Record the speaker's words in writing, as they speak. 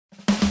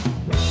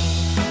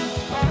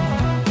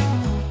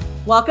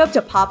Welcome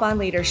to Pop on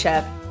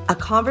Leadership, a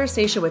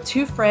conversation with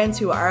two friends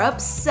who are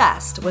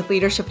obsessed with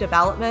leadership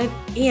development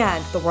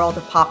and the world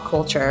of pop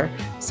culture.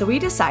 So we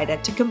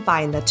decided to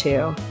combine the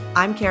two.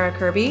 I'm Kara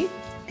Kirby.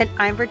 And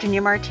I'm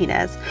Virginia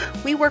Martinez.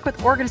 We work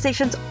with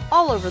organizations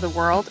all over the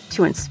world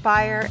to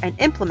inspire and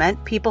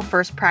implement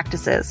people-first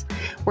practices.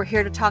 We're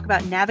here to talk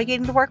about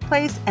navigating the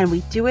workplace, and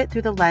we do it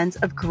through the lens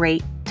of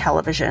great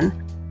television.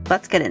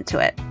 Let's get into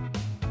it.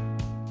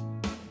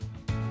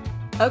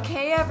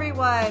 Okay,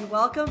 everyone,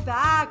 welcome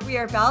back. We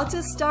are about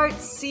to start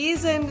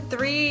season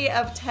 3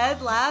 of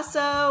Ted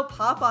Lasso,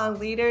 Pop on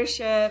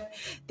Leadership.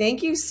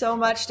 Thank you so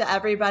much to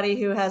everybody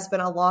who has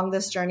been along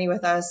this journey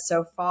with us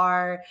so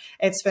far.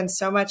 It's been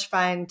so much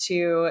fun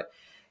to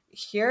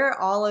hear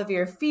all of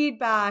your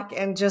feedback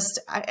and just,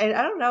 I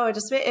don't know,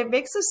 it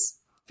makes us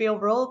feel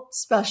real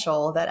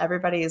special that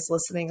everybody is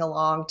listening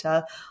along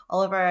to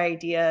all of our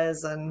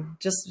ideas and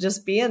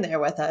just being there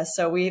with us.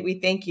 So we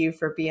thank you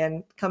for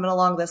coming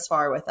along this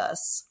far with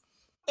us.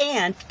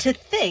 And to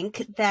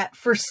think that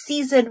for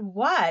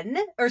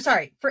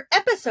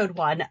episode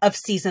 1 of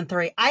season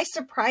 3, I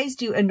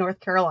surprised you in North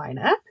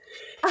Carolina.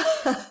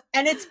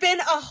 And it's been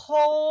a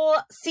whole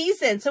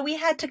season. So we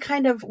had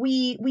to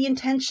we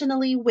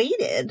intentionally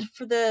waited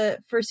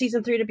for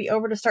season 3 to be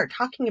over to start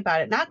talking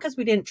about it. Not because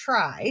we didn't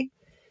try,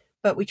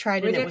 but we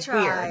tried and it was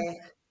weird.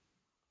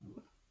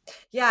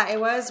 Yeah,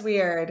 it was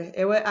weird.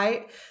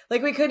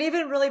 We couldn't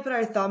even really put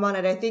our thumb on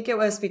it. I think it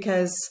was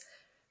because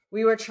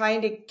we were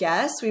trying to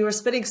guess. We were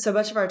spending so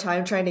much of our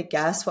time trying to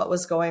guess what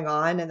was going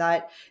on, and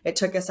that it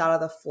took us out of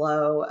the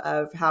flow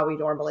of how we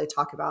normally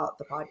talk about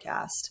the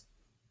podcast.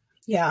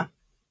 Yeah.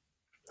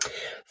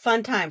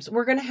 Fun times.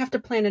 We're going to have to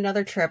plan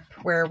another trip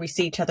where we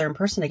see each other in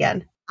person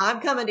again. I'm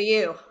coming to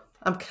you.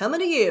 I'm coming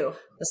to you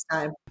this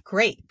time.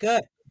 Great.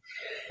 Good.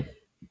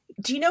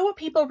 Do you know what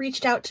people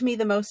reached out to me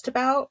the most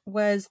about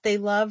was they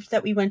loved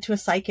that we went to a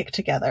psychic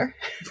together.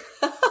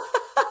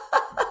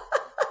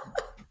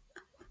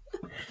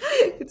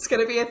 It's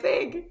going to be a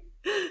thing.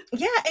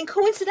 Yeah. And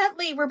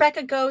coincidentally,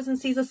 Rebecca goes and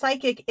sees a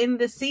psychic in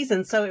this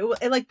season. So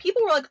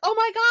people were like, oh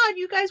my God,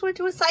 you guys went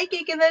to a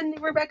psychic. And then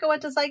Rebecca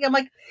went to psychic. I'm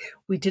like,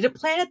 we didn't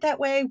plan it that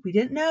way. We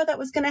didn't know that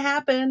was going to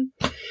happen.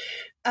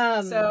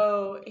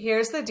 So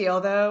here's the deal,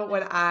 though.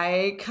 When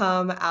I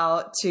come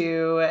out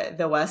to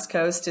the West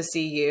Coast to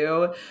see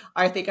you,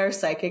 I think our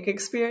psychic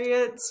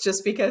experience,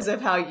 just because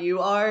of how you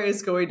are,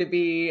 is going to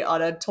be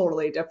on a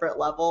totally different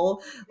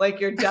level. Like,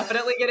 you're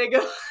definitely going to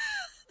go.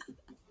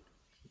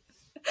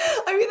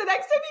 I mean, the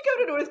next time you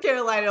go to North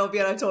Carolina, it'll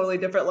be on a totally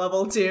different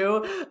level,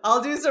 too.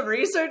 I'll do some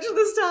research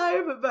this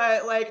time,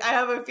 but I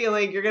have a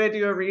feeling you're going to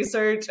do a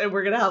research and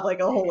we're going to have a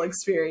whole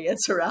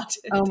experience around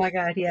it. Oh, my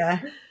God.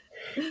 Yeah.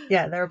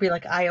 Yeah, there would be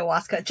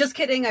ayahuasca. Just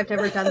kidding. I've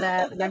never done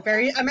that. And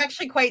I'm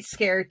actually quite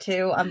scared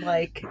too. I'm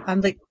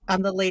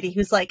the lady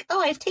who's like,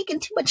 oh, I've taken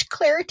too much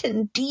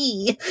Claritin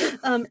D.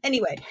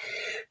 Anyway.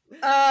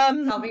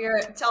 Tell me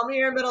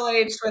you're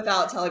middle-aged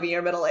without telling me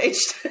you're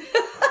middle-aged.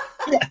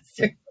 Yes.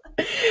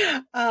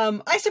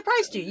 I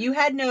surprised you. You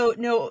had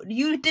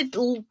you did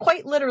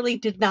quite literally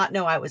did not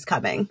know I was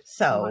coming.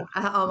 So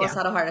I almost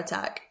had a heart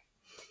attack.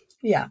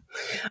 Yeah.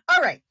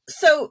 All right.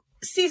 So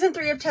season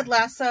 3 of Ted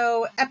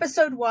Lasso,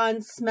 episode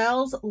 1,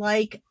 Smells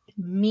Like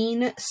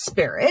Mean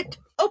Spirit.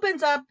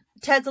 Opens up,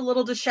 Ted's a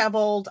little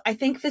disheveled. I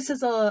think this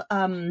is a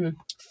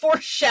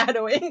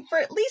foreshadowing for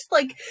at least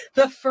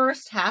the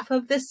first half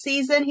of this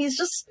season. He's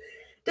just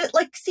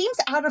seems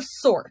out of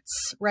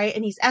sorts, right?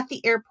 And he's at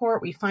the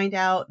airport. We find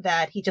out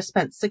that he just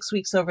spent 6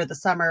 weeks over the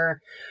summer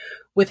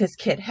with his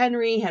kid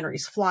Henry.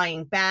 Henry's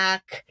flying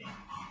back.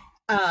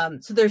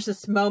 So there's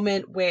this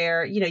moment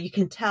where, you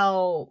can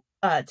tell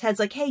Ted's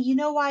like, hey, you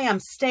know why I'm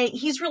staying?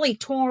 He's really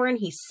torn.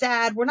 He's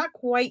sad. We're not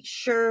quite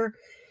sure,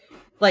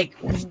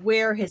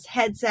 where his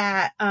head's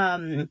at.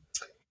 And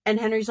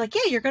Henry's like,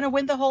 yeah, you're going to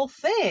win the whole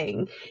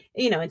thing.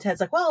 And Ted's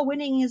like, well,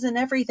 winning isn't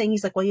everything.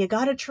 He's like, well, you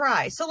got to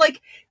try. So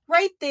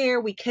right there,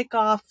 we kick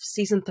off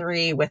season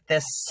 3 with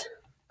this,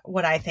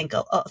 what I think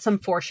some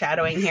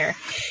foreshadowing here.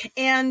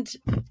 And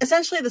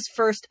essentially this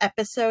first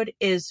episode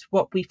is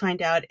what we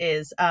find out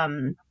is,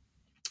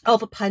 all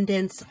the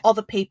pundits, all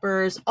the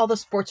papers, all the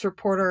sports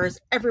reporters,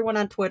 everyone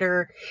on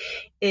Twitter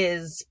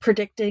is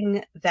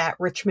predicting that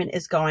Richmond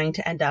is going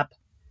to end up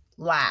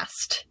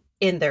last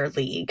in their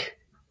league,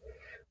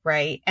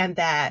 right? And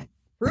that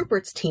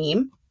Rupert's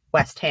team,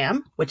 West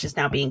Ham, which is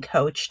now being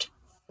coached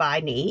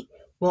by Nate,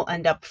 will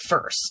end up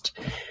first.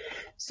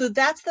 So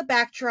that's the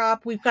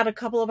backdrop. We've got a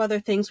couple of other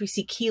things. We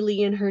see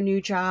Keeley in her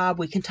new job.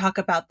 We can talk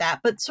about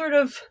that. But sort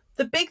of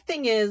the big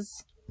thing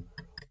is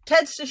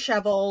Ted's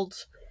disheveled.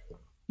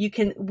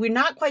 We're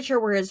not quite sure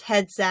where his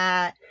head's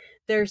at.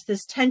 There's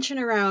this tension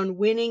around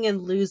winning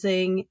and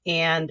losing,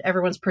 and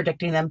everyone's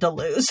predicting them to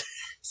lose.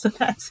 So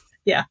that's,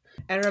 yeah.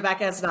 And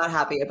Rebecca's not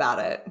happy about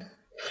it.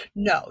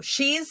 No,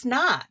 she's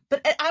not.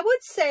 But I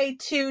would say,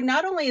 too,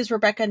 not only is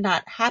Rebecca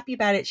not happy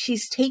about it,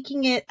 she's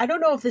taking it, I don't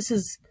know if this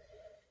is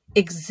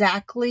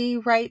exactly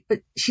right,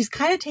 but she's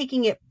kind of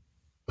taking it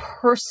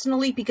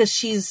personally because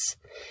she's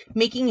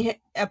making it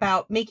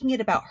about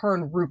her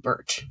and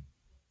Rupert.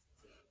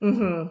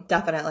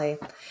 Definitely.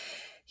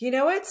 You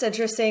know what's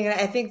interesting?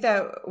 I think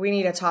that we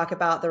need to talk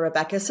about the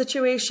Rebecca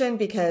situation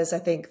because I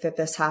think that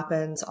this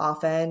happens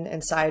often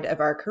inside of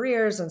our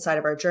careers, inside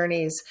of our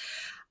journeys.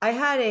 I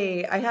had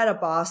a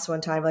boss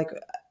one time, like,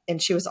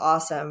 and she was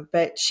awesome,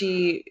 but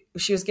she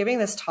was giving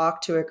this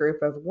talk to a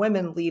group of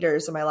women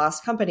leaders in my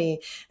last company,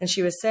 and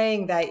she was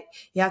saying that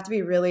you have to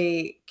be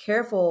really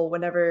careful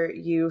whenever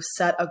you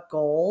set a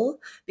goal,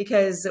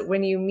 because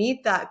when you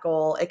meet that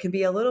goal, it can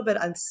be a little bit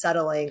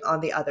unsettling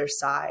on the other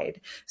side.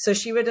 So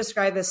she would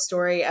describe this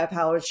story of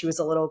how when she was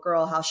a little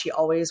girl, how she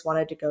always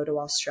wanted to go to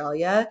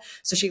Australia.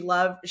 So she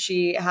wanted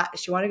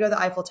to go to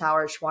the Eiffel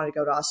Tower, she wanted to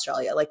go to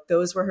Australia. Like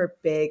those were her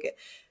big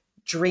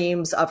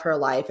dreams of her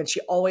life. And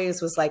she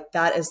always was like,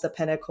 that is the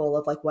pinnacle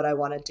of like what I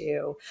want to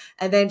do.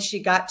 And then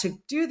she got to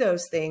do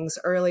those things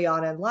early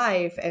on in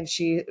life. And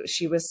she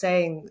was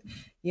saying,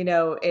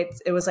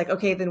 it was like,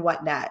 okay, then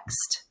what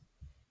next?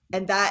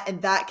 And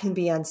that can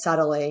be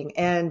unsettling.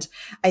 And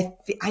I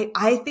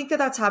think that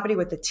that's happening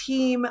with the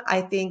team.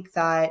 I think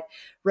that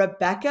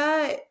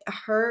Rebecca,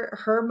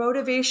 her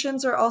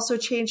motivations are also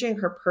changing.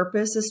 Her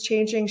purpose is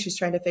changing. She's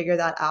trying to figure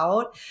that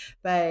out.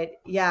 But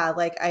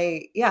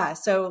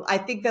so I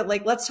think that,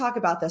 like, let's talk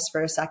about this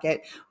for a second.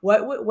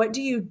 What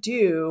do you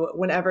do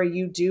whenever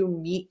you do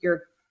meet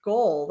your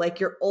goal, like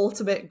your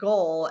ultimate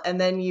goal, and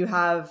then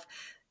you're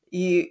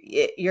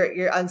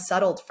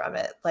unsettled from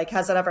it? Like,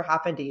 has that ever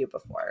happened to you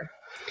before?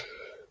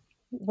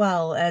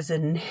 Well, as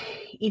an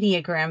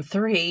Enneagram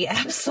 3,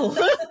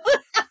 absolutely.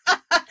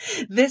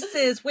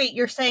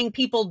 You're saying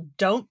people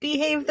don't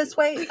behave this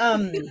way?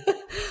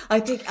 I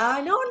think,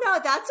 no,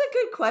 that's a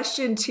good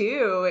question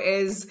too.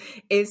 Is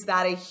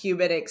that a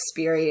human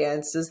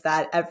experience? Is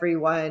that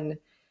everyone,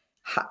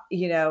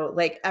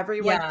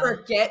 everyone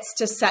forgets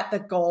to set the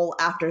goal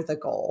after the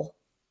goal?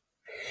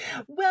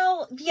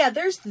 Well, yeah,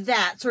 there's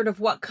that sort of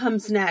what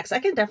comes next. I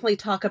can definitely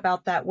talk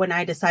about that when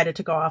I decided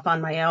to go off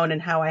on my own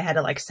and how I had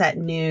to like set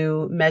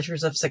new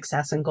measures of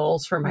success and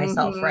goals for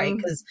myself, right?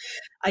 Because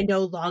I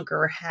no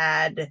longer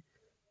had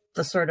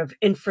the sort of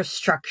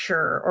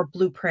infrastructure or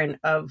blueprint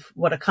of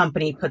what a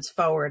company puts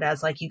forward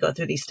as like you go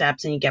through these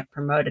steps and you get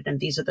promoted and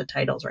these are the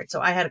titles, right?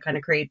 So I had to kind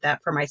of create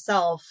that for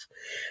myself,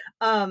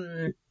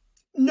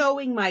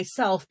 knowing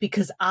myself,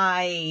 because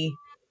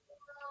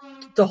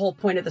the whole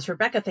point of this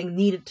Rebecca thing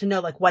needed to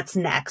know like what's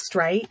next,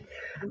 right?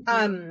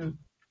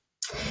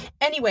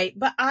 Anyway,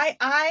 but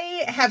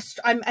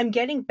I'm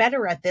getting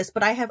better at this,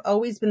 but I have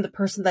always been the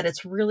person that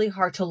it's really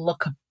hard to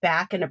look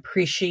back and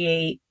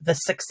appreciate the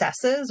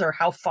successes or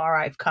how far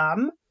I've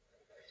come.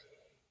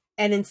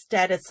 And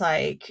instead it's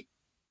like,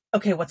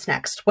 okay, what's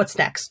next? What's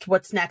next?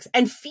 What's next?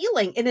 And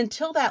feeling, and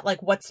until that,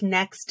 like what's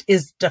next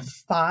is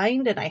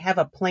defined and I have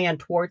a plan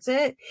towards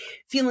it,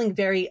 feeling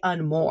very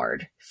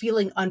unmoored,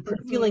 feeling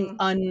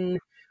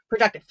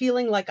unproductive,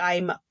 feeling like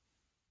I'm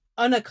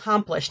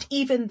unaccomplished,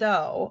 even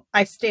though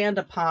I stand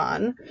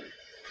upon,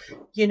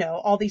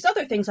 all these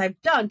other things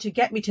I've done to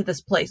get me to this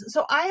place.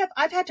 So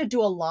I've had to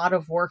do a lot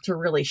of work to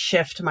really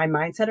shift my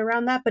mindset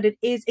around that, but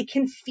it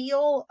can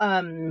feel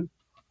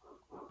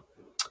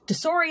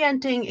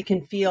disorienting. It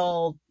can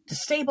feel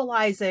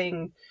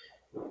destabilizing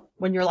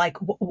when you're like,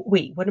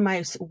 wait, what am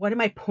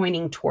I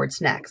pointing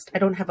towards next? I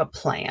don't have a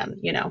plan,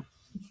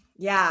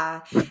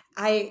 Yeah.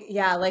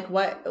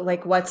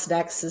 What's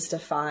next is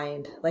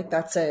defined. Like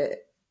that's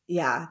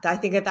I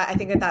think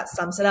that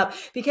sums it up,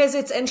 because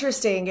it's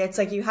interesting. It's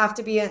like you have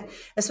to be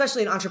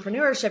especially in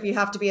entrepreneurship, you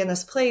have to be in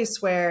this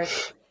place where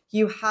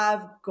you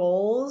have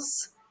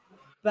goals,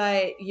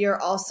 but you're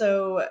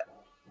also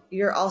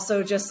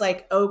just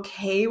like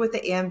okay with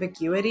the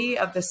ambiguity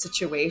of the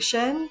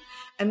situation.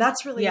 And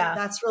that's really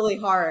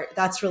hard.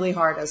 That's really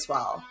hard as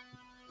well.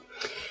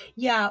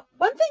 Yeah.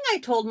 One thing I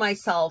told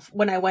myself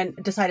when I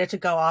decided to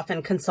go off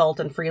and consult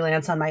and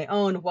freelance on my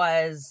own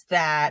was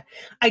that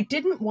I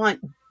didn't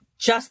want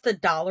just the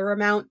dollar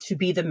amount to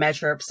be the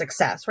measure of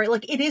success, right?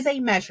 Like it is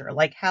a measure,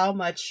 like how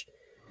much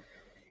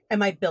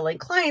am I billing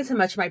clients? How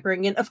much am I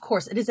bringing in? Of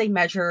course, it is a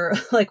measure.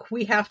 Like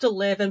we have to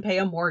live and pay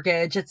a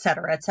mortgage, et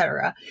cetera, et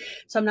cetera.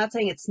 So I'm not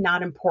saying it's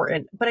not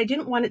important, but I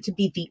didn't want it to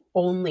be the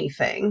only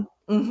thing.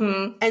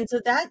 Mm-hmm. And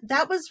so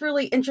that was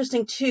really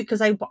interesting too,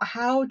 because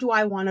how do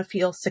I want to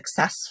feel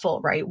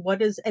successful, right?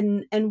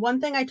 And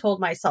one thing I told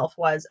myself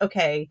was,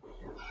 okay,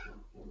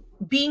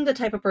 being the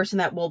type of person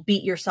that will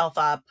beat yourself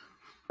up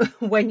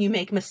when you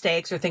make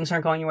mistakes or things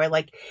aren't going your way,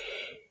 like,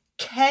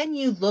 can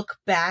you look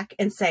back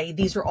and say,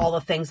 these are all the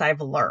things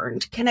I've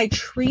learned? Can I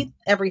treat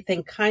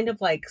everything kind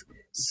of like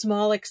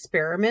small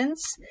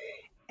experiments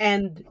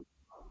and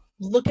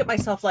look at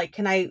myself like,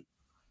 can I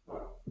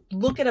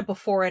look at a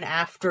before and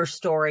after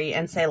story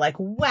and say like,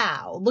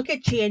 wow, look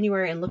at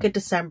January and look at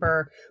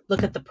December,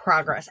 look at the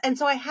progress. And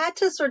so I had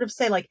to sort of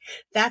say like,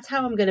 that's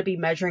how I'm going to be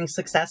measuring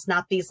success,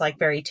 not these like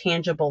very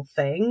tangible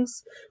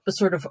things, but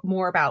sort of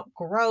more about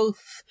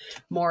growth,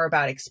 more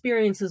about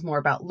experiences, more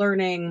about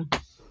learning.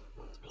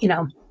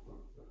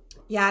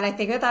 Yeah. And I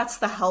think that's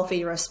the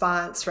healthy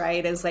response,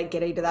 right? Is like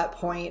getting to that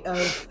point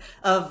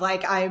of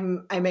like,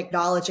 I'm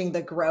acknowledging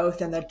the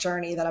growth and the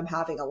journey that I'm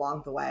having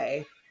along the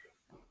way.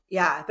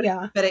 Yeah,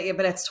 Yeah. but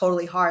it's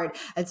totally hard.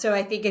 And so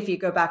I think if you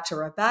go back to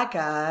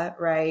Rebecca,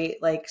 right,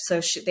 like,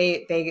 so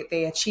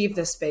they achieved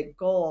this big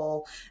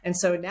goal. And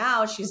so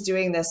now she's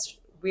doing this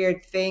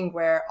weird thing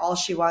where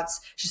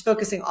she's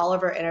focusing all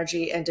of her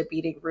energy into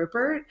beating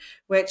Rupert,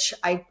 which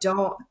I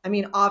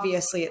mean,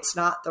 obviously it's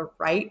not the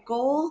right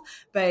goal,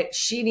 but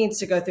she needs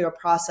to go through a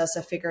process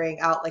of figuring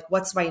out, like,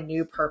 what's my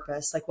new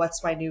purpose? Like,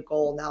 what's my new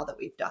goal now that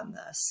we've done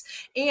this?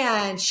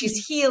 And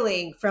she's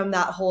healing from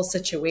that whole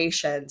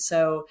situation.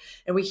 So,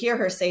 and we hear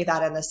her say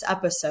that in this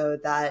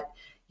episode that,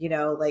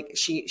 like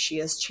she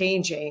is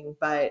changing,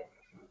 but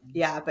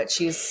yeah, but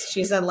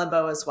she's in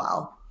limbo as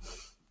well.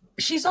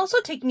 She's also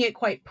taking it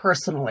quite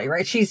personally,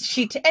 right?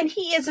 And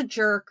he is a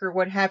jerk or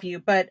what have you,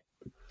 but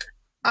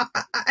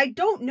I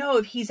don't know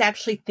if he's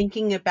actually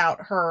thinking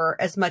about her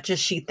as much as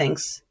she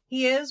thinks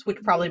he is,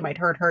 which probably might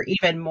hurt her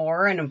even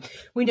more. And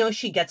we know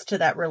she gets to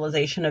that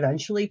realization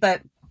eventually,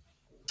 but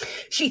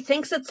she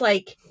thinks it's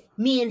like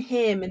me and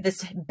him in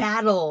this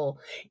battle.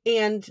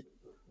 And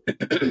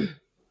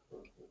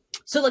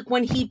so, like,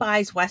 when he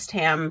buys West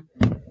Ham,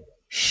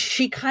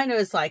 she kind of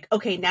is like,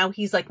 okay, now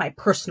he's like my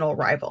personal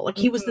rival. Like,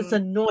 he was this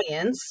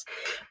annoyance,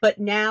 but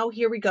now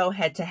here we go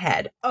head to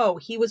head. Oh,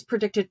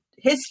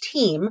 his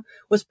team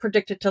was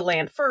predicted to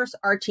land first.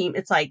 Our team,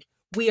 it's like,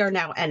 we are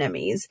now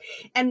enemies.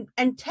 And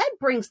Ted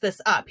brings this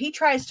up. He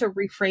tries to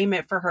reframe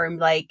it for her. And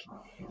like,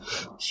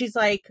 she's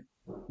like,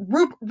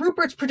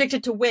 Rupert's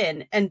predicted to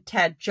win. And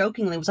Ted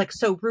jokingly was like,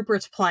 so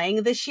Rupert's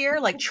playing this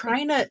year? Like,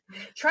 trying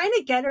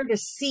to get her to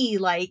see,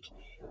 like,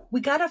 we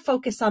got to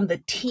focus on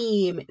the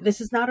team. This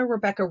is not a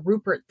Rebecca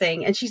Rupert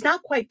thing. And she's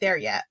not quite there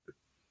yet.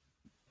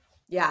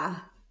 Yeah.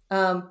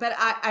 But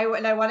I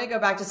want to go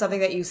back to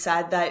something that you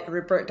said, that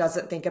Rupert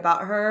doesn't think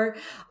about her.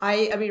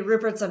 I mean,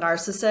 Rupert's a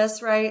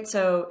narcissist, right?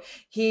 So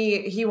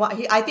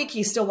I think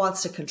he still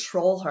wants to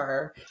control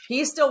her.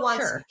 He still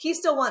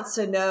wants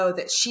to know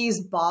that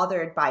she's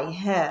bothered by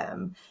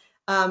him.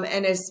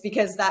 And it's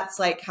because that's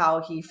like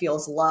how he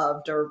feels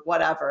loved or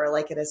whatever,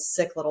 like in his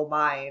sick little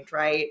mind.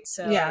 Right.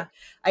 So yeah,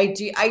 I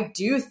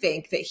do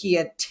think that he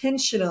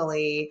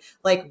intentionally,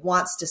 like,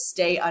 wants to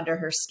stay under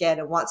her skin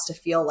and wants to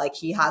feel like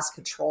he has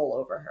control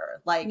over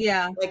her. Like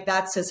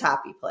that's his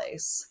happy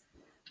place.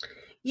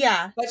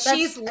 Yeah. But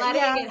she's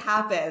letting it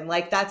happen.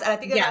 Like, and I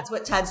think that's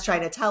what Ted's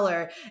trying to tell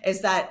her,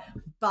 is that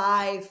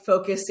by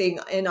focusing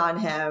in on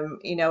him,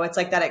 it's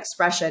like that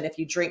expression, if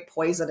you drink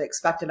poison,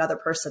 expect another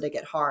person to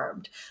get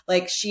harmed.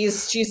 Like,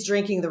 she's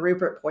drinking the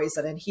Rupert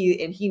poison, and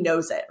he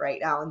knows it right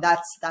now. And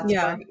that's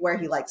where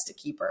he likes to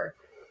keep her.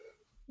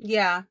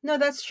 Yeah, no,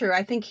 that's true.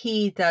 I think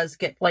he does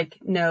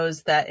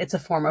knows that it's a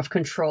form of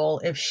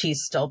control if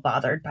she's still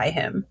bothered by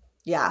him.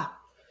 Yeah.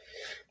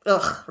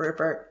 Ugh,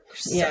 Rupert.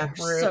 Rupert.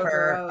 So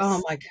gross.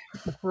 Oh my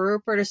God.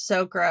 Rupert is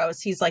so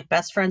gross. He's like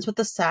best friends with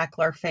the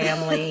Sackler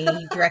family.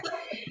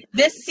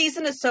 This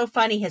season is so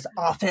funny. His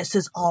office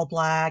is all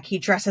black. He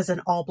dresses in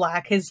all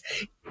black. His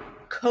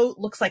coat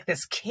looks like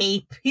this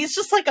cape. He's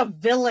just like a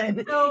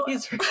villain. No.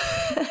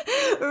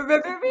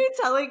 Remember me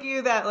telling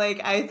you that,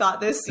 like, I thought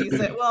this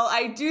season, well,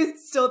 I do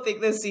still think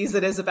this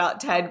season is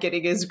about Ted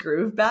getting his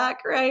groove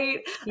back, right?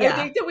 Yeah. I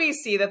think that we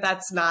see that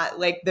that's not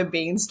like the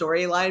main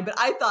storyline, but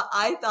I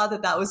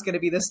thought that was going to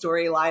be the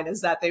storyline,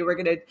 is that they were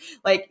going to,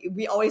 like,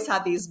 we always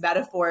have these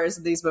metaphors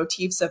and these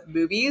motifs of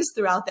movies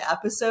throughout the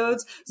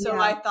episodes. So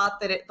I thought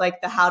that it,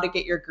 like, the how to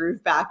get your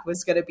groove back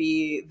was going to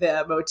be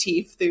the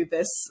motif through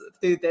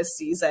this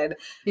season.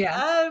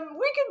 Yeah. We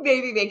could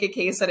maybe make a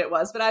case that it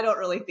was, but I don't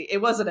really think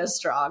it wasn't as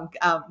strong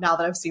now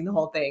that I've seen the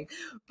whole thing.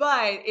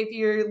 But if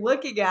you're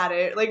looking at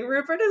it, like,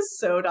 Rupert is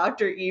so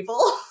Dr. Evil.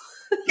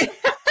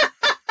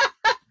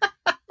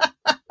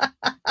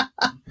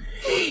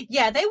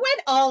 Yeah, they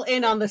went all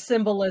in on the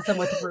symbolism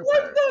with Rupert.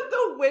 Like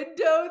the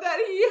window that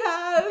he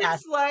has,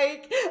 yes.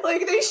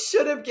 like they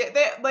should have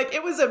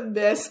it was a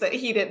miss that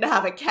he didn't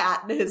have a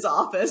cat in his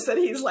office that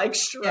he's like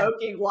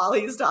stroking while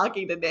he's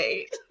talking to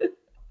Nate.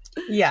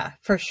 Yeah,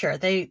 for sure.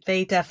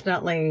 They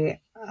definitely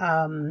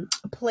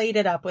played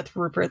it up with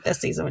Rupert this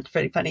season, which is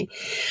pretty funny.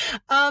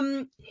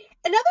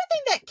 Another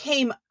thing that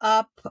came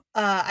up,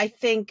 I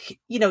think,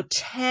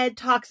 Ted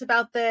talks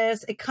about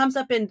this. It comes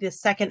up in the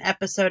second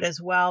episode as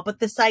well. But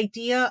this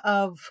idea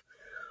of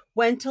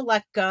when to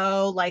let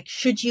go, like,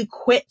 should you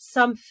quit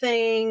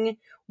something?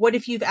 What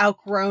if you've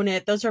outgrown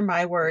it? Those are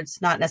my words,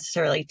 not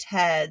necessarily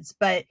Ted's.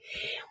 But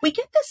we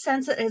get the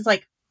sense that his,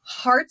 like,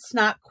 heart's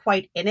not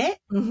quite in it.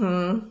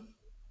 Mm-hmm.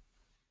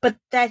 But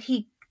that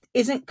he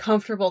isn't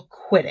comfortable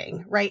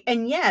quitting, right?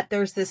 And yet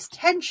there's this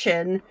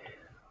tension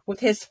with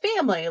his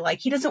family. Like,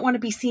 he doesn't want to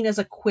be seen as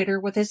a quitter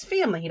with his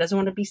family. He doesn't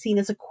want to be seen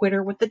as a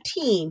quitter with the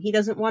team. He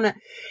doesn't want to.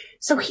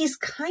 So he's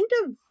kind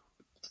of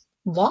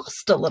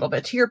lost a little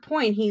bit. To your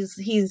point,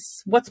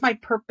 he's what's my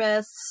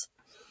purpose?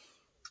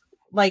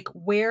 Like,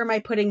 where am I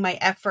putting my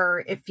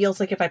effort? It feels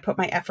like if I put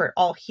my effort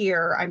all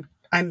here,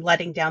 I'm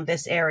letting down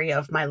this area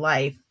of my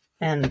life.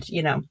 And,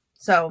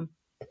 so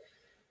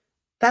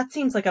that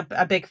seems like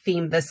a big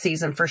theme this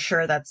season for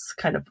sure. That's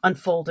kind of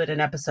unfolded in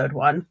episode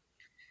 1.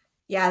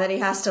 Yeah, that he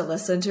has to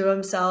listen to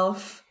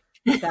himself.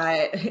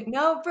 that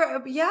no,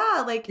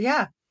 yeah, like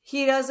Yeah.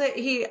 he doesn't.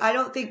 I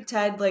don't think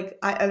Ted. Like,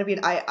 I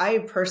mean,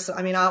 I personally.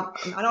 I mean,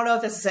 I don't know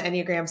if this is an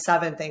Enneagram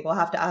 7 thing. We'll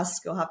have to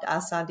ask. We'll have to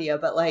ask Sandia.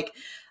 But like,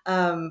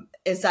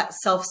 is that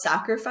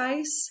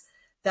self-sacrifice?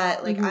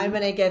 That like I'm Mm-hmm.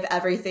 going to give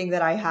everything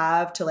that I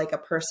have to like a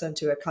person,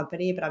 to a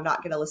company, but I'm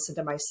not going to listen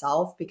to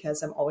myself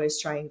because I'm always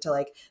trying to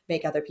like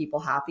make other people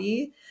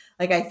happy.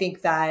 Like, I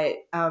think that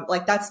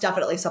like that's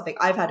definitely something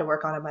I've had to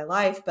work on in my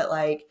life. But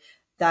like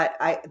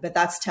but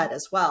that's Ted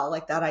as well.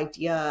 Like that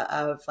idea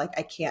of like,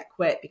 I can't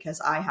quit because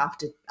I have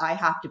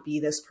to be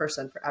this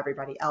person for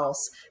everybody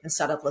else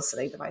instead of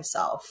listening to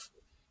myself.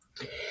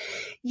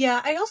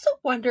 Yeah, I also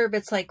wonder if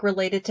it's like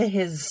related to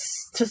his,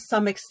 to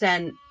some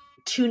extent,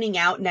 tuning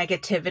out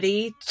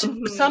negativity,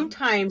 Mm-hmm.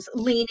 sometimes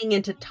leaning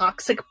into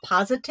toxic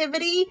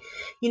positivity.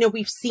 You know,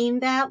 we've seen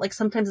that. Like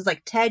sometimes it's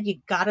like, Ted, you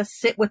gotta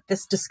sit with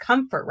this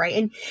discomfort, right?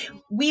 And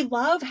we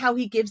love how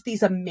he gives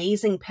these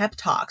amazing pep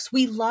talks.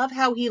 We love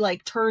how he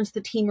like turns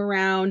the team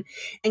around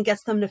and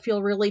gets them to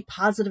feel really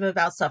positive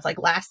about stuff.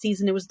 Like last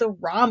season, it was the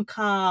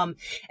rom-com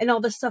and all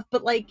this stuff.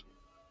 But like,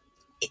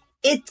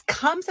 it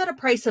comes at a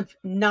price of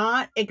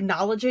not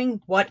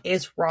acknowledging what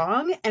is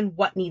wrong and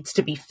what needs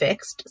to be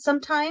fixed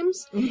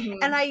sometimes. And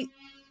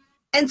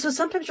Mm-hmm. so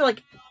sometimes you're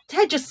like,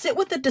 Ted, just sit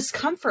with the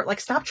discomfort. Like,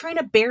 stop trying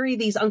to bury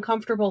these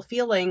uncomfortable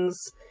feelings.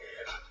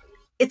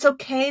 It's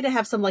okay to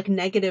have some like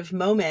negative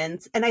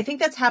moments. And I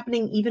think that's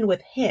happening even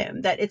with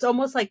him, that it's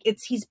almost like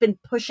he's been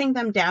pushing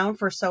them down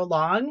for so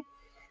long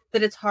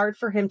that it's hard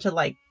for him to,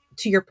 like,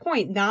 to your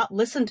point, not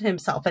listen to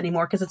himself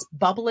anymore because it's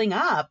bubbling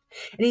up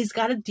and he's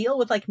got to deal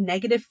with like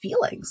negative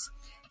feelings.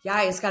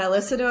 Yeah, he's got to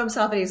listen to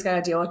himself and he's got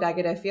to deal with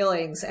negative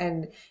feelings.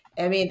 And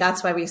I mean,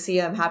 that's why we see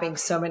him having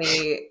so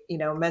many,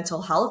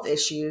 mental health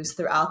issues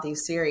throughout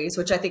these series,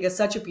 which I think is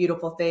such a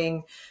beautiful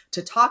thing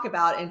to talk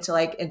about and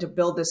to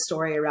build this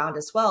story around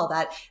as well.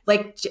 That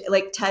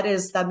like Ted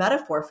is the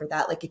metaphor for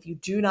that. Like if you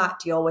do not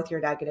deal with your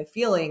negative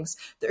feelings,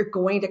 they're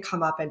going to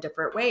come up in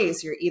different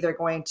ways. You're either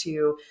going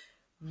to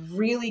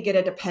really get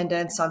a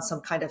dependence on some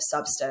kind of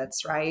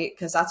substance, right?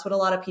 Because that's what a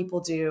lot of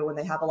people do when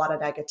they have a lot of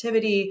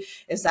negativity,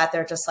 is that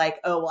they're just like,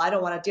 oh, well, I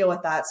don't want to deal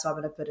with that, so I'm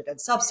going to put it in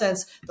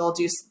substance.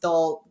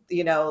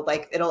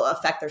 Like it'll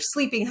affect their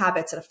sleeping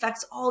habits. It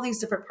affects all these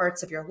different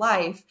parts of your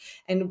life.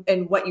 And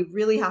what you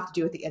really have to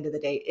do at the end of the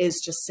day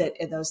is just sit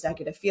in those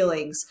negative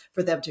feelings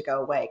for them to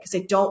go away. Because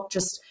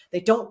they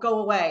don't go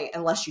away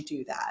unless you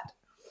do that.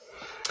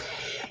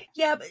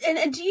 Yeah,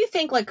 and do you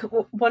think, like,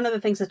 one of the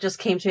things that just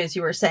came to me as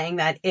you were saying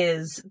that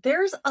is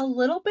there's a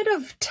little bit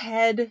of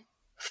Ted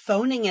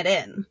phoning it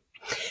in.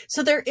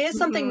 So there is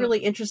something Mm-hmm. really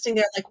interesting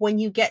there. Like when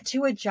you get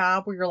to a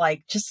job where you're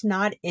like just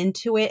not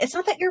into it, it's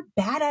not that you're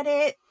bad at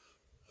it.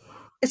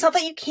 It's not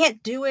that you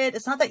can't do it.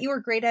 It's not that you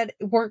weren't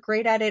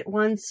great at it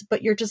once,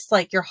 but you're just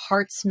like, your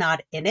heart's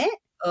not in it.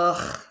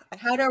 Ugh.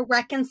 How to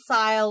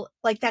reconcile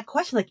like that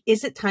question, like,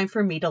 is it time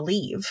for me to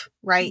leave?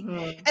 Right.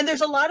 Mm-hmm. And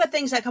there's a lot of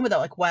things that come with it,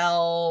 like,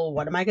 well,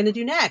 what am I going to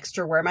do next,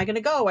 or where am I going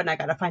to go, and I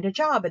got to find a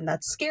job, and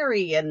that's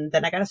scary, and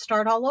then I got to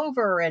start all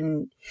over,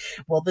 and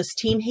will this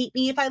team hate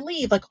me if I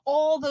leave? Like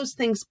all those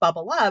things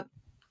bubble up.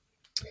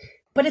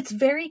 But it's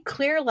very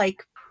clear,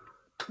 like,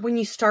 when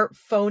you start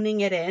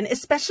phoning it in,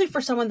 especially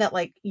for someone that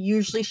like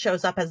usually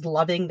shows up as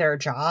loving their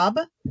job,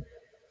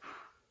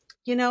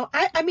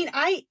 I mean,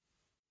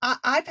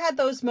 I've had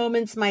those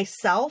moments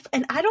myself,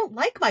 and I don't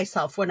like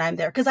myself when I'm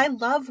there because I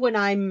love when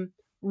I'm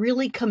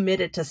really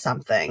committed to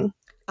something.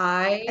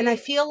 And I I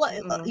feel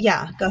like, mm.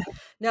 yeah, go ahead.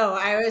 No,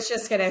 I was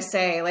just going to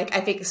say, like,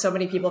 I think so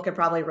many people could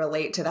probably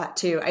relate to that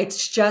too.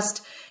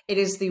 It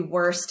is the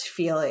worst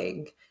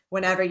feeling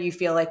whenever you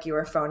feel like you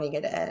are phoning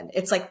it in.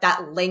 It's like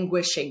that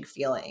languishing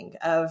feeling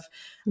of,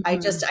 Mhm. I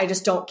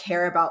just don't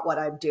care about what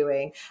I'm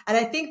doing. And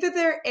I think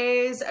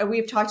that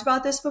we've talked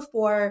about this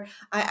before.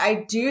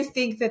 I do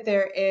think that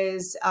there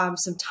is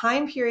some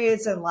time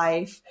periods in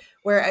life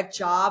where a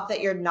job that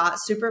you're not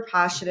super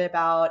passionate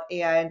about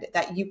and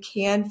that you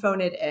can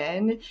phone it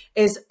in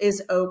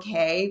is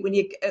okay. When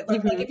you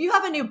like Mhm. if you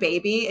have a new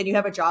baby and you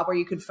have a job where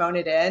you can phone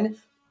it in,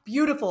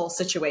 beautiful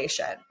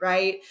situation,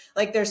 right?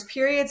 Like there's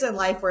periods in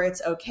life where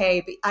it's okay,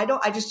 but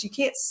you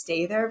can't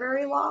stay there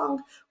very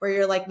long where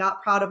you're like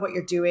not proud of what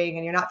you're doing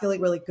and you're not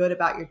feeling really good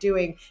about your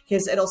doing,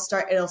 because it'll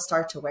start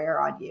to wear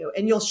on you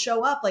and you'll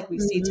show up like we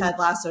see Mhm. Ted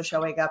Lasso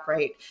showing up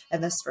right in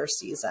this first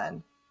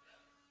season.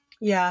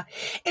 Yeah.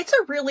 It's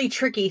a really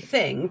tricky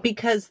thing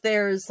because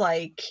there's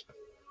like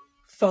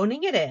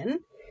phoning it in,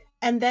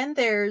 and then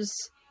there's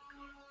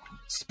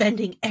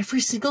spending every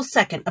single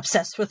second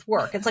obsessed with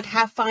work. It's like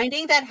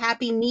finding that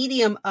happy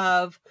medium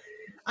of,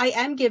 I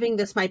am giving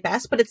this my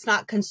best, but it's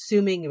not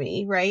consuming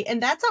me, right?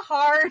 And that's a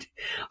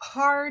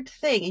hard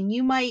thing.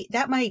 And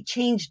that might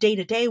change day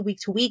to day,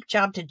 week to week,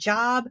 job to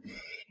job.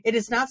 It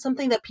is not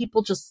something that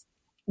people just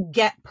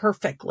get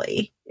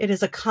perfectly. It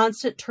is a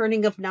constant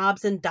turning of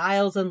knobs and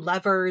dials and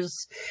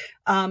levers.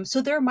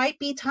 So there might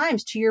be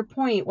times, to your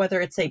point, whether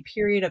it's a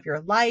period of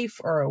your life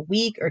or a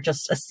week or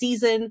just a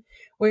season,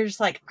 where you're just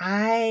like,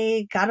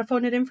 I gotta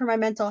phone it in for my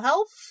mental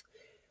health.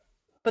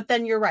 But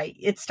then you're right.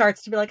 It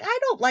starts to be like, I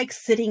don't like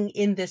sitting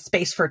in this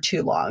space for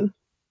too long.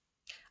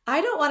 I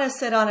don't want to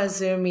sit on a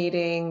Zoom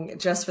meeting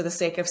just for the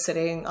sake of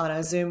sitting on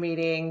a Zoom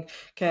meeting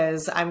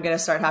because I'm going to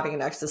start having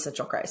an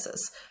existential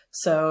crisis.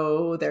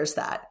 So there's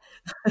that.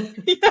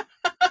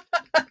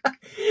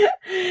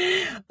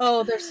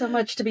 Oh, there's so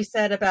much to be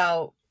said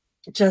about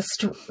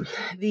just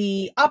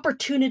the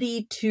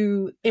opportunity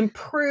to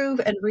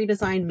improve and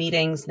redesign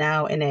meetings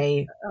now in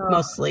a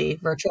mostly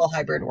virtual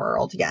hybrid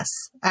world. Yes,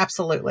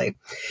 absolutely.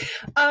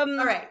 All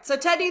right. So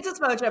Ted needs his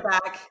mojo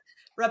back.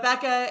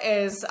 Rebecca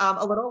is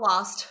a little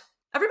lost.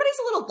 Everybody's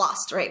a little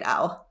lost right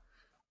now.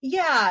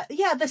 Yeah.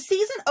 The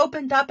season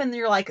opened up and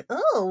you're like,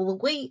 oh,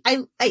 wait,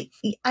 I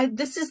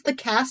this is the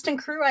cast and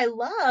crew I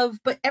love,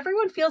 but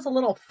everyone feels a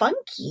little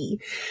funky,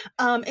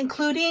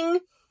 including,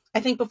 I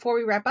think before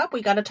we wrap up,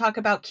 we got to talk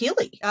about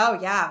Keeley. Oh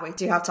yeah, we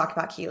do have to talk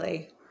about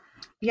Keeley.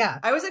 Yeah.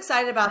 I was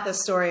excited about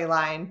this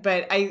storyline,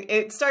 but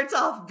it starts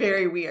off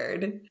very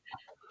weird.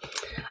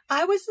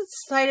 I was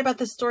excited about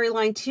the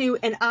storyline too,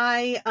 and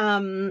I,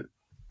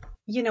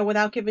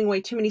 without giving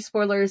away too many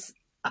spoilers,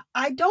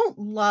 I don't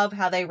love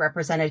how they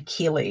represented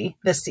Keeley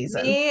this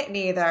season. Me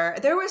neither.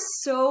 There was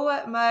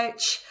so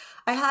much.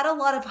 I had a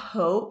lot of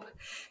hope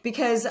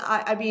because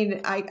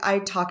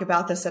I talk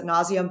about this ad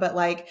nauseum, but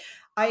like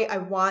I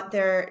want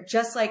there,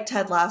 just like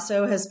Ted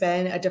Lasso has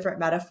been a different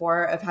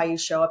metaphor of how you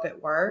show up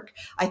at work.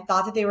 I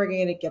thought that they were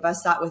going to give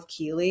us that with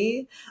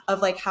Keeley,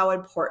 of like how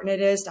important it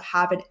is to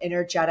have an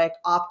energetic,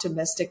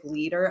 optimistic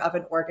leader of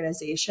an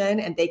organization,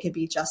 and they can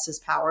be just as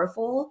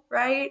powerful,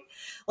 right?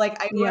 Like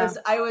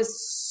I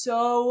was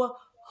so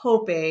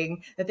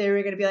hoping that they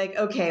were going to be like,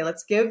 okay,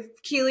 let's give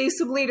Keeley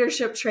some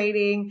leadership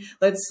training.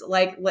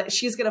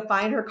 She's going to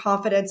find her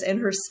confidence in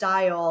her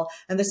style,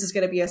 and this is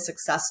going to be a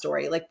success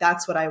story. Like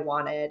that's what I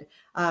wanted.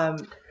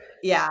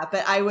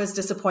 But I was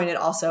disappointed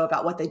also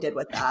about what they did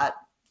with that.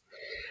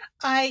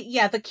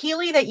 The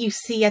Keeley that you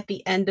see at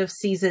the end of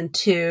season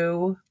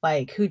 2,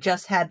 like who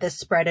just had this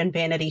spread in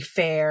Vanity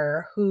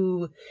Fair,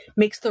 who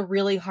makes the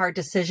really hard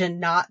decision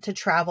not to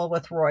travel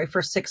with Roy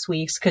for 6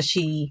 weeks because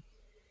she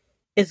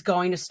is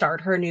going to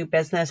start her new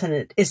business and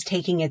it is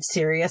taking it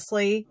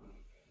seriously.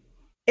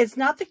 It's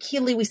not the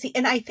Keeley we see.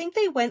 And I think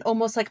they went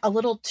almost like a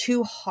little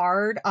too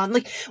hard on,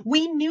 like,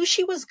 we knew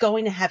she was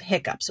going to have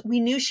hiccups. We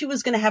knew she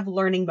was going to have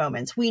learning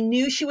moments. We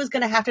knew she was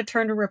going to have to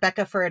turn to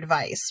Rebecca for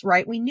advice,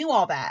 right? We knew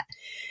all that.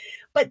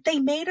 But they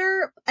made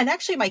her, and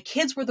actually my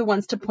kids were the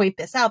ones to point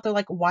this out. They're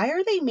like, why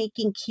are they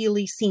making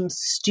Keeley seem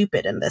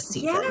stupid in this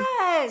season?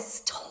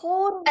 Yes,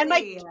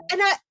 totally.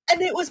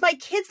 And it was my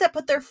kids that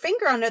put their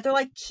finger on it. They're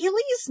like,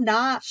 Keeley's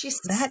not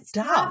that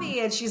dumb.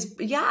 And she's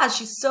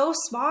so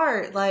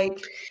smart.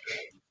 Like,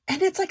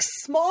 and it's like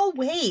small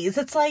ways.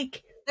 It's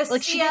like the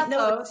CFO she didn't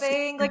know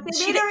thing. Like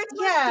they made her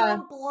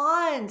into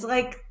blonde.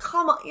 Like,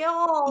 come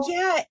on,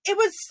 Yeah, it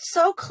was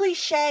so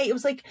cliche. It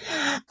was like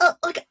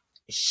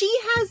she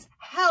has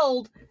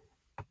held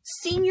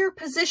senior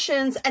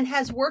positions and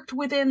has worked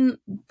within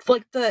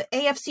like the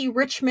AFC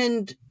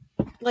Richmond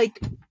like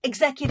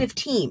executive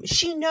team.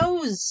 She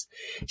knows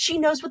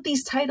what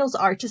these titles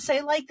are. To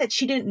say like that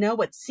she didn't know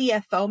what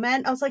CFO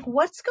meant, I was like,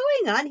 what's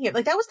going on here?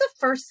 Like that was the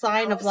first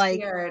sign of like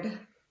weird.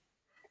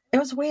 It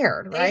was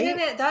weird, right?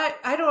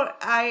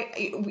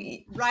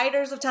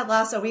 Writers of Ted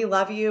Lasso, we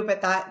love you,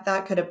 but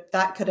that could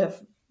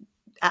have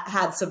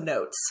had some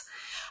notes.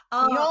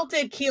 Y'all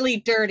did Keeley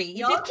dirty.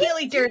 You did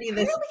Keeley dirty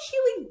this.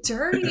 Keeley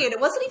dirty, and it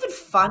wasn't even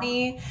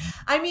funny.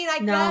 I mean, I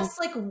guess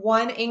like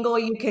one angle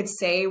you could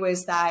say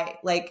was that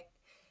like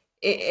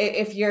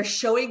if you're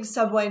showing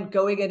someone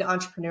going into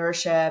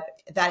entrepreneurship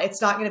that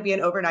it's not going to be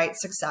an overnight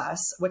success,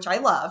 which I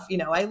love.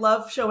 I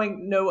love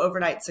showing no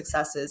overnight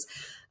successes.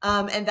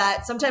 And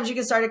that sometimes you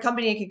can start a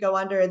company, it could go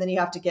under, and then you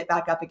have to get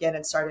back up again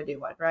and start a new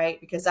one, right?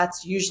 Because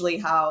that's usually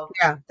how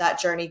that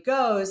journey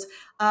goes.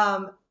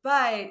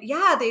 But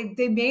yeah,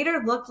 they made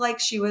her look like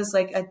she was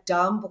like a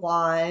dumb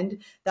blonde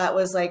that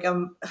was like,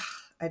 And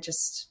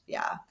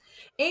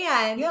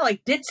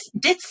like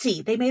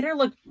ditzy. They made her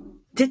look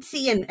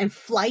ditzy and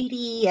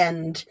flighty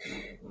and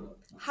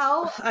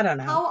I don't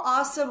know. How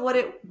awesome would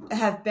it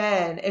have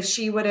been if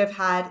she would have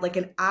had like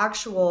an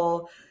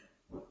actual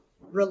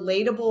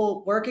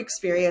relatable work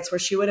experience where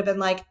she would have been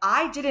like,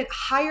 I didn't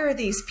hire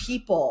these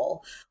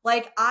people.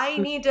 Like, I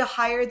need to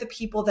hire the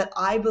people that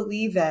I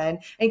believe in.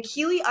 And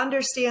Keeley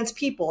understands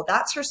people.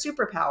 That's her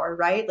superpower,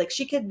 right? Like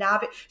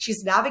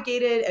she's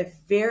navigated a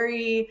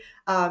very,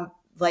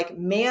 like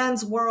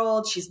man's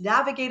world. She's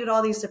navigated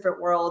all these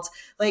different worlds.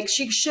 Like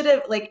she should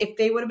have, like, if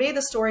they would have made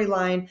the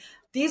storyline,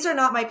 these are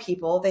not my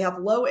people. They have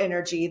low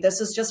energy.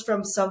 This is just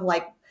from some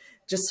like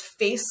just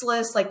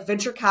faceless like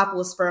venture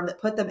capitalist firm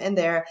that put them in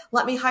there.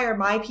 Let me hire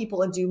my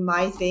people and do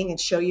my thing and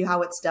show you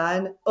how it's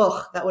done.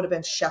 Ugh, that would have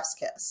been chef's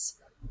kiss.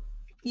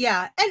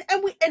 Yeah.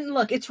 And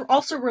look, it's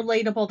also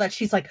relatable that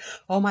she's like,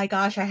 oh my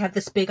gosh, I have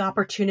this big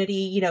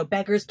opportunity.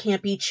 Beggars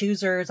can't be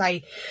choosers.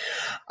 I'm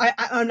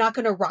not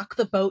going to rock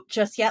the boat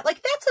just yet.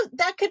 Like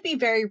that could be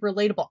very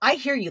relatable. I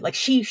hear you. Like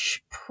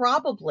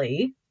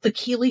probably the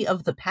Keeley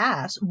of the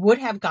past would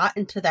have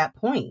gotten to that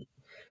point.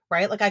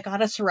 right? Like, I got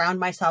to surround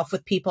myself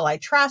with people I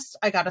trust.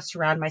 I got to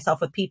surround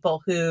myself with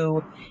people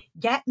who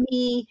get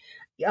me,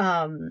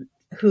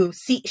 who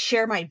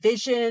share my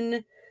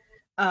vision.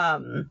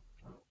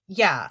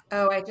 Yeah.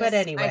 Oh, But I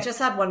anyway. just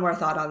had one more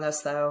thought on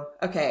this though.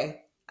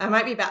 Okay. I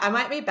might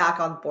be back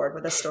on board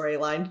with a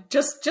storyline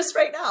just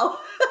right now.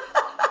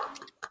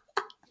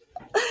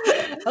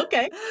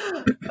 Okay.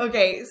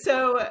 Okay,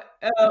 so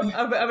I'm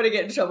going to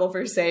get in trouble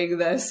for saying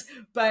this,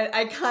 but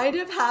I kind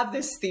of have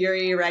this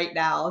theory right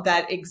now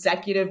that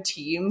executive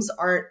teams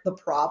aren't the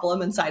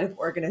problem inside of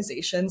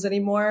organizations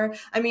anymore.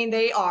 I mean,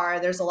 they are.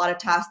 There's a lot of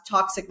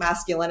toxic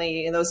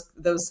masculinity, and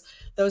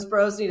those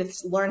bros need to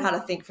learn how to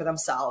think for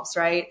themselves,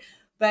 right?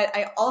 But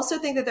I also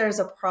think that there's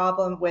a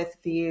problem with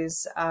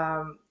these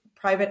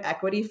private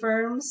equity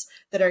firms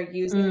that are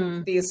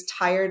using these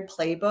tired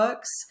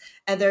playbooks,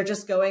 and they're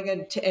just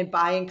going and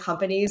buying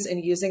companies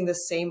and using the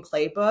same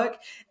playbook,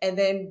 and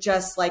then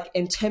just like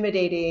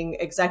intimidating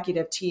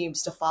executive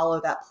teams to follow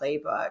that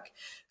playbook.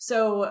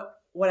 So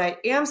what I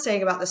am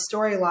saying about the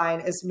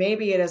storyline is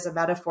maybe it is a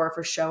metaphor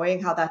for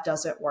showing how that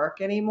doesn't work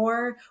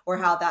anymore, or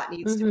how that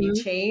needs to be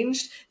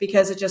changed,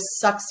 because it just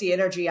sucks the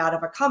energy out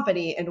of a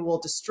company and will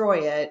destroy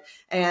it.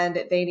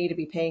 And they need to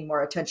be paying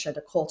more attention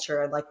to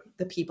culture and like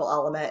the people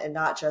element, and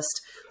not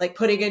just like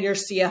putting in your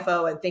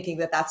CFO and thinking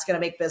that that's going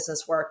to make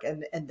business work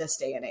in this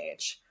day and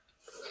age.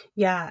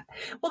 Yeah.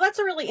 Well, that's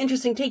a really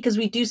interesting take, because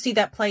we do see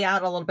that play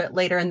out a little bit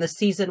later in the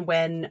season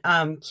when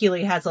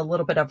Keeley has a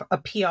little bit of a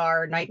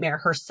PR nightmare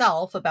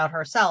herself about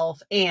herself,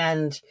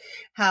 and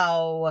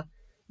how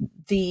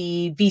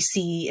the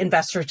VC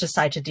investors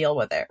decide to deal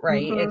with it.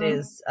 Right. It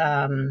is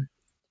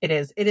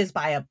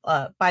by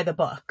the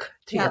book,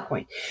 to your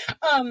point.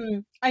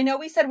 I know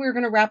we said we were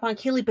going to wrap on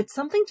Keeley, but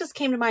something just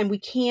came to mind. We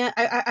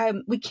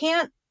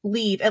can't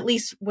leave, at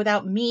least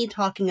without me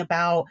talking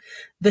about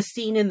the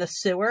scene in the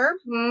sewer.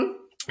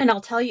 And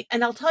I'll tell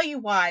you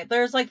why.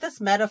 There's like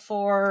this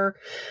metaphor.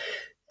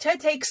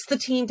 Ted takes the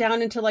team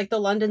down into like the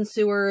London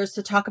sewers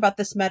to talk about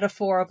this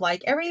metaphor of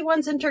like,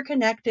 everyone's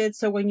interconnected.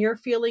 So when you're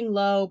feeling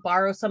low,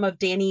 borrow some of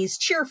Danny's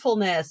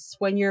cheerfulness.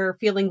 When you're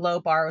feeling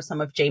low, borrow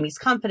some of Jamie's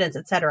confidence,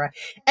 etc.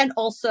 And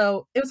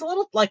also, it was a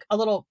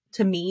little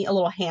to me, a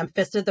little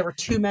ham-fisted. There were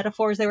two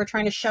metaphors they were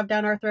trying to shove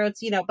down our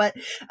throats, but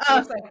It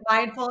was like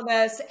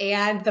mindfulness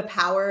and the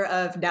power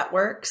of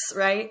networks,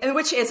 right? And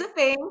which is a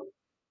thing.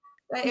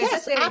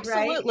 Yes, Thing,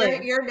 absolutely.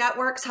 Right? Your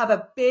networks have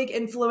a big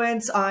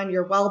influence on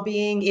your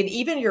well-being and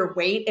even your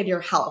weight and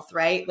your health,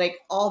 right? Like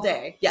all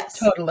day. Yes.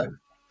 Totally.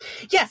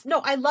 Yes.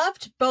 No, I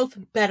loved both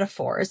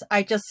metaphors.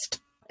 I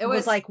just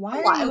was like,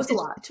 why are you? It was a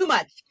lot. Too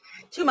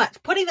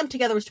much. Putting them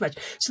together was too much.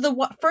 So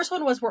the first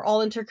one was, we're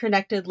all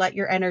interconnected, let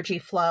your energy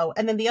flow.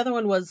 And then the other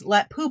one was,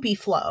 let poopy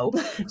flow.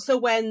 So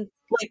when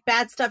like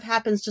bad stuff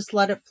happens, just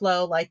let it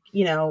flow. Like,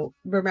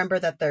 remember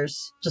that there's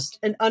just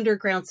an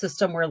underground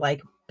system where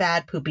like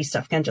bad poopy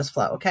stuff can just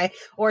flow. Okay.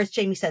 Or as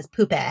Jamie says,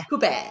 poopy.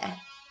 Okay.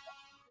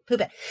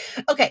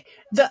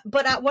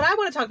 What I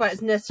want to talk about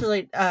is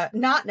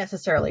not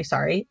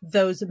necessarily,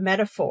 those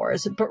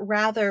metaphors, but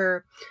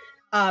rather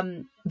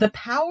the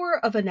power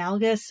of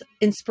analogous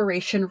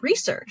inspiration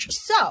research.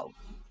 So,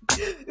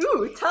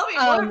 tell me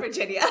more,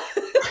 Virginia.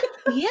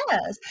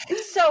 Yes.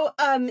 So,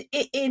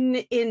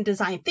 in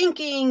design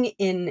thinking,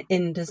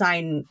 in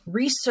design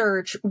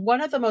research,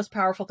 one of the most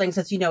powerful things,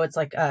 as you know, it's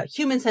like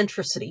human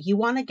centricity. You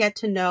want to get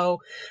to know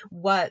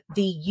what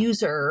the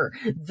user,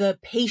 the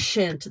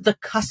patient, the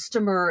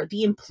customer,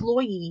 the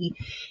employee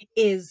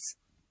is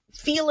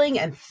feeling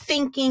and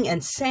thinking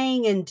and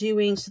saying and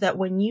doing, so that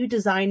when you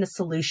design a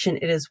solution,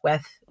 it is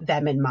with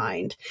them in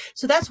mind.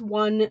 So that's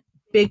one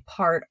big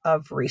part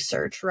of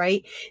research,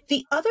 right?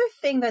 The other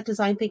thing that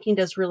design thinking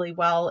does really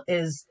well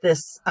is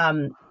this,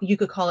 you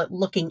could call it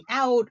looking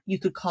out, you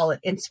could call it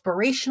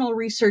inspirational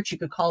research, you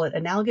could call it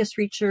analogous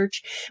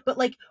research, but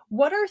like,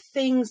 what are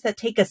things that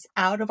take us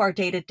out of our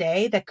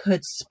day-to-day that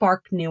could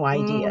spark new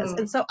ideas?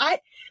 And so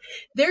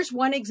there's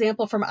one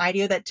example from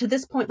IDEO that to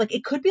this point, like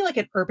it could be like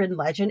an urban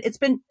legend. It's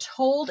been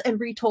told and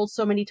retold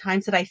so many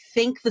times that I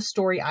think the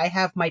story I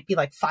have might be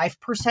like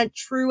 5%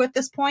 true at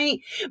this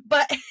point.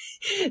 But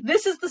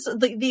this is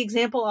the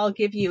example I'll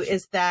give you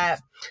is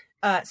that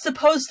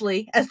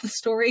supposedly, as the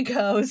story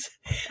goes,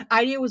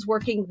 IDEO was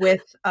working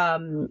with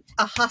a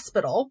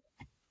hospital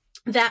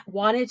that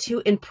wanted to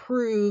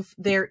improve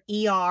their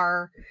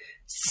ER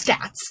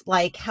stats,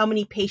 like how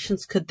many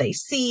patients could they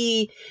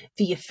see,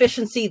 the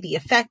efficiency, the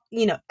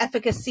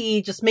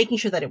efficacy, just making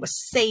sure that it was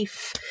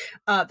safe,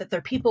 that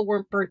their people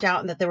weren't burnt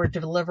out, and that they were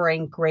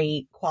delivering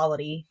great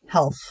quality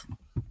health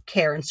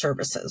care and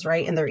services,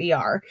 right, in their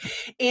ER.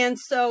 And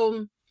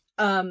so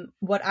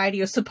what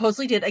IDEO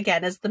supposedly did,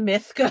 again, as the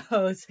myth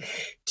goes,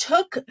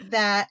 took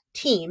that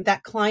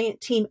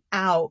client team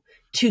out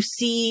to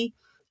see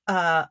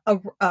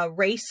a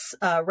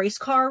race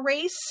car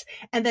race,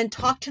 and then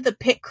talk to the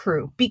pit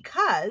crew,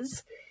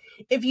 because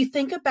if you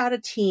think about a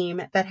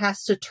team that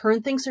has to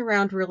turn things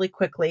around really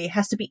quickly,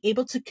 has to be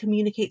able to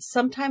communicate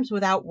sometimes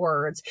without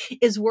words,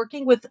 is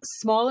working with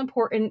small,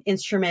 important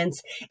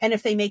instruments, and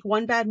if they make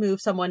one bad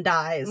move, someone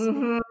dies.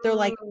 Mm-hmm. They're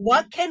like,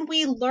 what can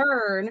we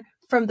learn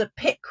from the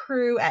pit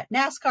crew at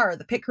NASCAR or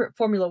the pit crew at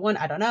Formula One?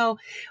 I don't know.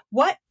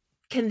 What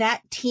can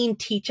that team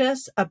teach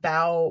us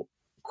about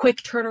quick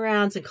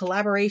turnarounds and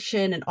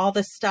collaboration and all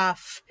this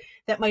stuff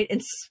that might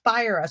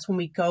inspire us when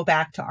we go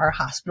back to our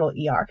hospital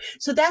ER?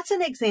 So that's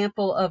an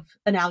example of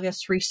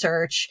analogous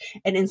research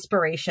and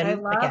inspiration. I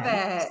love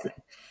it.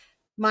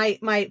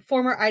 My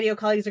former IDEO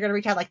colleagues are going to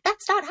reach out like,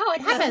 that's not how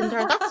it happened,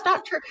 or that's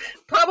not true.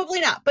 Probably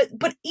not.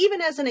 But even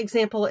as an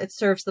example, it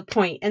serves the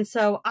point. And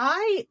so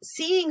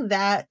seeing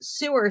that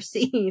sewer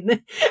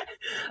scene,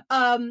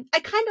 I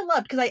kind of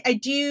loved, because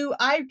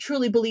I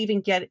truly believe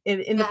in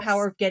the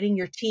power of getting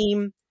your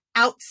team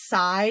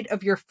outside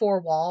of your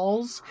four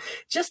walls,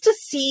 just to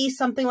see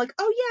something like,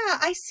 oh yeah,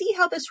 I see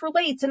how this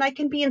relates, and I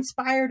can be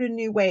inspired in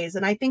new ways.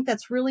 And I think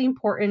that's really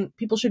important.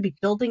 People should be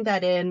building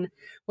that in,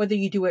 whether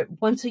you do it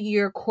once a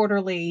year,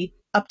 quarterly,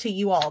 up to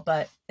you all,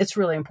 but it's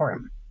really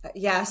important.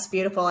 Yes,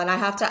 beautiful. And I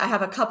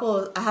have a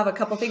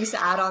couple things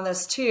to add on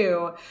this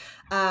too,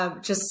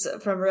 just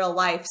from real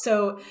life.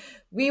 So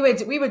we would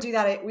do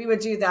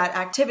that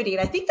activity.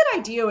 And I think that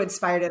IDEO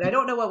inspired it. I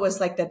don't know what was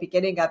like the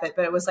beginning of it,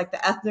 but it was like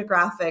the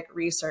ethnographic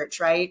research,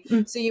 right?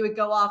 Mm-hmm. So you would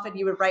go off and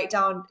you would write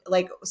down,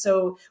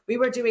 so we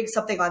were doing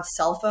something on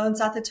cell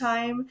phones at the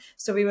time.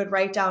 So we would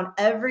write down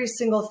every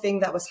single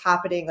thing that was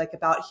happening, like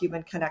about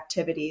human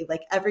connectivity,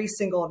 like every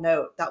single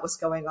note that was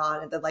going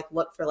on, and then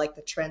look for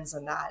the trends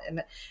in that.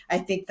 And I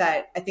think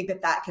that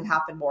can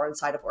happen more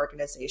inside of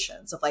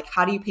organizations, of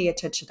how do you pay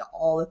attention to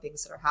all the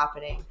things that are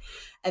happening?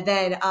 And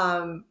then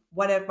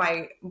one of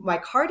my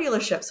car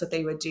dealerships, what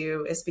they would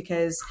do is,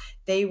 because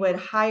they would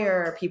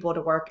hire people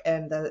to work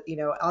in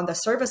on the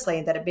service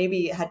lane that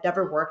maybe had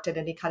never worked in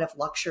any kind of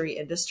luxury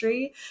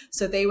industry.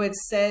 So they would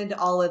send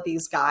all of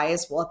these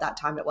guys, well, at that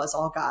time it was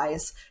all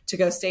guys, to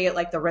go stay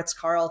at the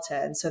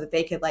Ritz-Carlton so that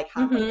they could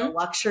have a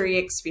luxury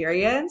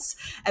experience.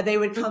 And they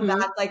would come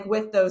back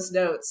with those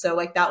notes. So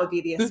that would be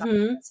the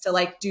assignments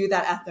to do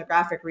that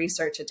ethnographic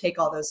research and take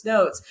all those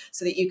notes,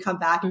 so that you come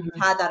back and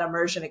you've had that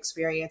immersion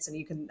experience and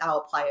you can now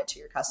apply it to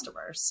your customers.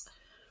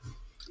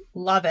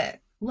 Love it.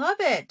 Love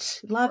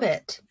it. Love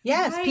it.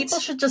 Yes. Right. People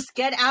should just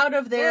get out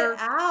of their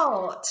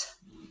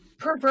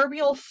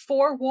proverbial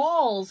four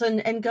walls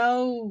and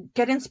go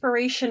get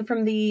inspiration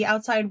from the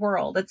outside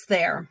world. It's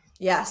there.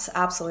 Yes,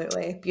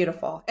 absolutely.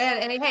 Beautiful.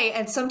 And hey,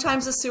 and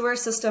sometimes the sewer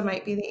system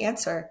might be the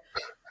answer.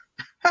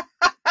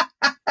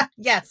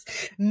 Yes,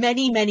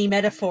 many, many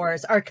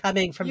metaphors are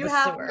coming from the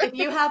sewer. If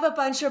you have a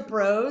bunch of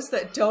bros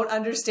that don't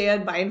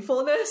understand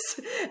mindfulness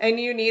and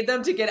you need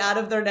them to get out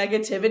of their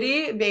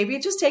negativity, maybe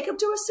just take them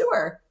to a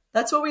sewer.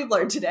 That's what we've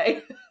learned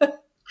today.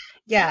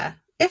 Yeah.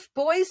 If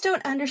boys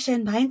don't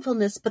understand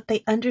mindfulness, but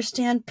they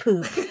understand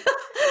poop.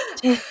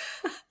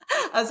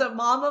 As a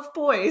mom of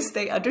boys,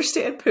 they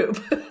understand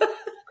poop.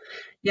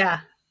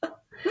 Yeah.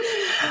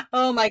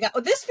 Oh my God.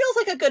 This feels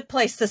like a good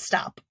place to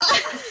stop.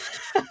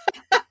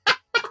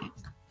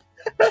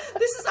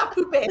 This is a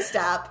poop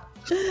stop.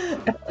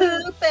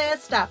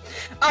 Stop.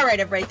 All right,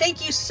 everybody.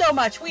 Thank you so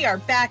much. We are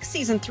back.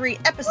 Season 3,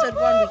 episode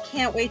 1. We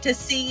can't wait to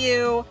see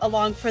you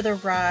along for the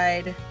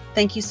ride.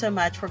 Thank you so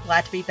much. We're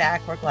glad to be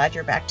back. We're glad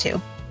you're back too.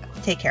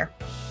 Take care.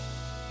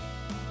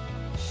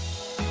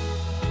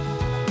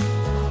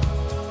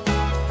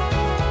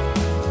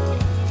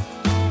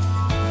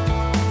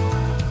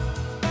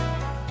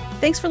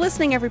 Thanks for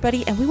listening,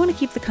 everybody, and we want to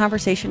keep the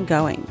conversation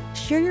going.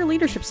 Share your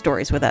leadership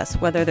stories with us,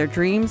 whether they're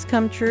dreams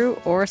come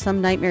true or some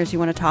nightmares you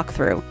want to talk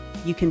through.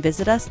 You can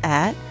visit us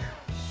at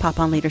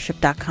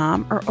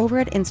poponleadership.com or over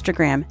at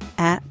Instagram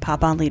at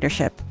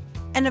poponleadership.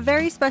 And a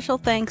very special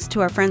thanks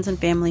to our friends and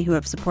family who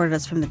have supported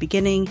us from the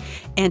beginning,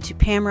 and to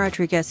Pam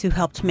Rodriguez, who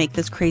helped make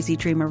this crazy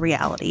dream a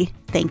reality.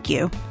 Thank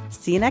you.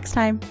 See you next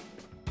time.